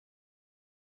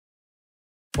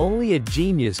Only a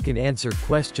genius can answer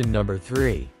question number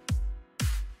 3.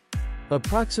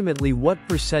 Approximately what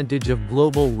percentage of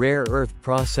global rare earth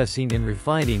processing and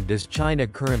refining does China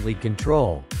currently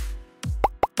control?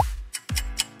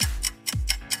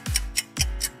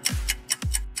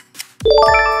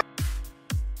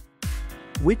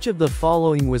 Which of the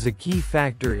following was a key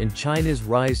factor in China's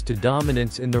rise to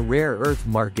dominance in the rare earth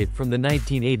market from the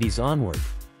 1980s onward?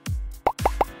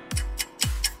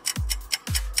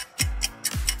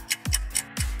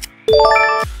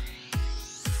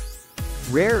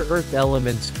 Rare earth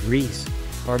elements, REEs,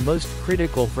 are most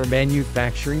critical for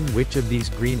manufacturing which of these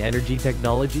green energy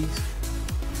technologies?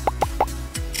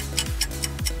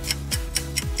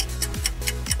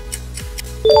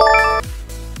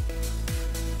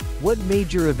 What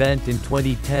major event in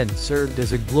 2010 served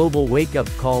as a global wake-up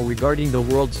call regarding the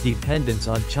world's dependence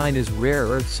on China's rare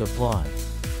earth supply?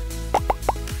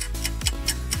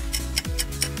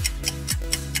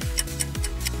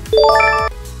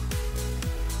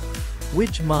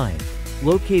 Which mine,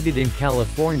 located in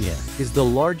California, is the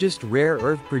largest rare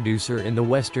earth producer in the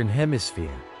Western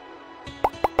Hemisphere?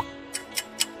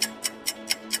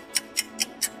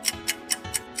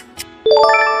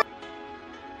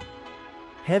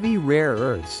 Heavy rare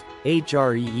earths,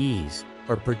 HREEs,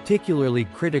 are particularly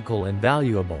critical and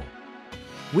valuable.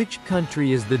 Which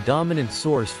country is the dominant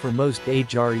source for most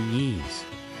HREEs?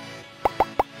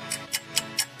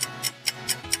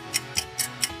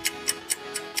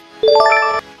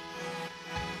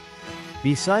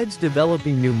 Besides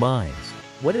developing new mines,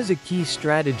 what is a key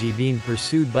strategy being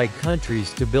pursued by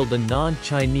countries to build a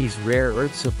non-Chinese rare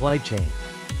earth supply chain?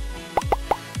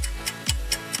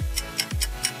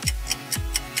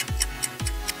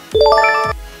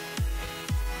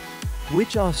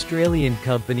 Which Australian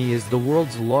company is the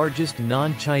world's largest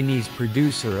non-Chinese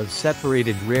producer of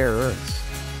separated rare earths?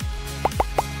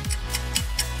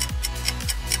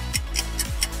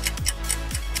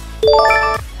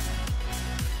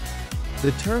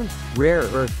 The term rare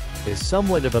earth is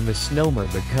somewhat of a misnomer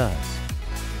because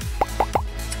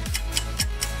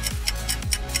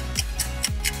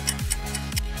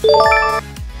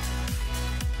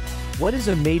what is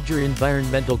a major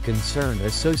environmental concern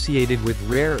associated with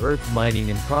rare earth mining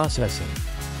and processing?